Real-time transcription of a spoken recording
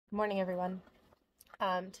Good morning, everyone.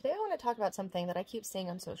 Today I want to talk about something that I keep seeing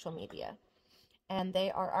on social media, and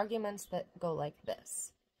they are arguments that go like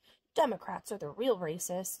this. Democrats are the real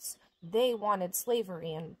racists. They wanted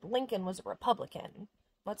slavery, and Lincoln was a Republican.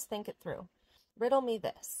 Let's think it through. Riddle me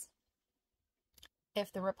this.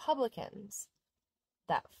 If the Republicans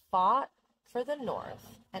that fought for the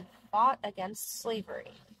North and fought against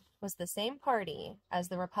slavery was the same party as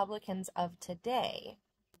the Republicans of today,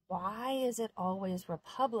 why is it always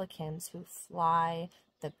Republicans who fly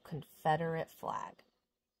the Confederate flag?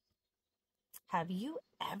 Have you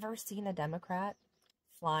ever seen a Democrat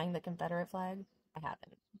flying the Confederate flag? I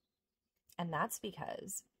haven't. And that's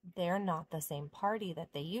because they're not the same party that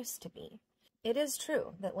they used to be. It is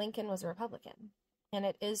true that Lincoln was a Republican, and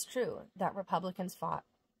it is true that Republicans fought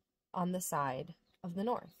on the side of the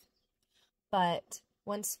North. But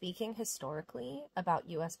when speaking historically about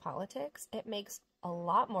US politics, it makes a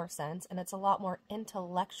lot more sense and it's a lot more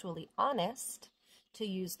intellectually honest to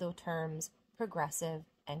use the terms progressive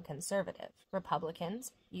and conservative.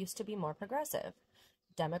 Republicans used to be more progressive.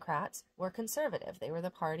 Democrats were conservative. They were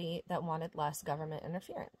the party that wanted less government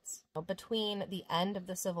interference. Between the end of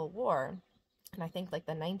the Civil War and I think like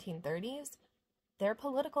the 1930s, their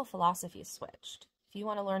political philosophies switched. If you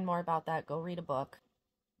want to learn more about that, go read a book.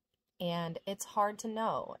 And it's hard to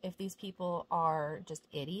know if these people are just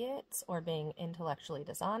idiots or being intellectually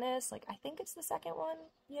dishonest. Like, I think it's the second one,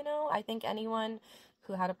 I think anyone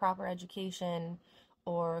who had a proper education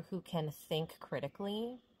or who can think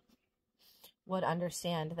critically would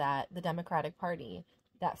understand that the Democratic Party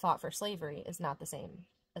that fought for slavery is not the same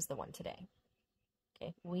as the one today.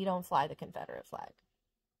 Okay, we don't fly the Confederate flag.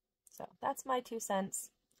 So that's my 2 cents.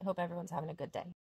 I hope everyone's having a good day.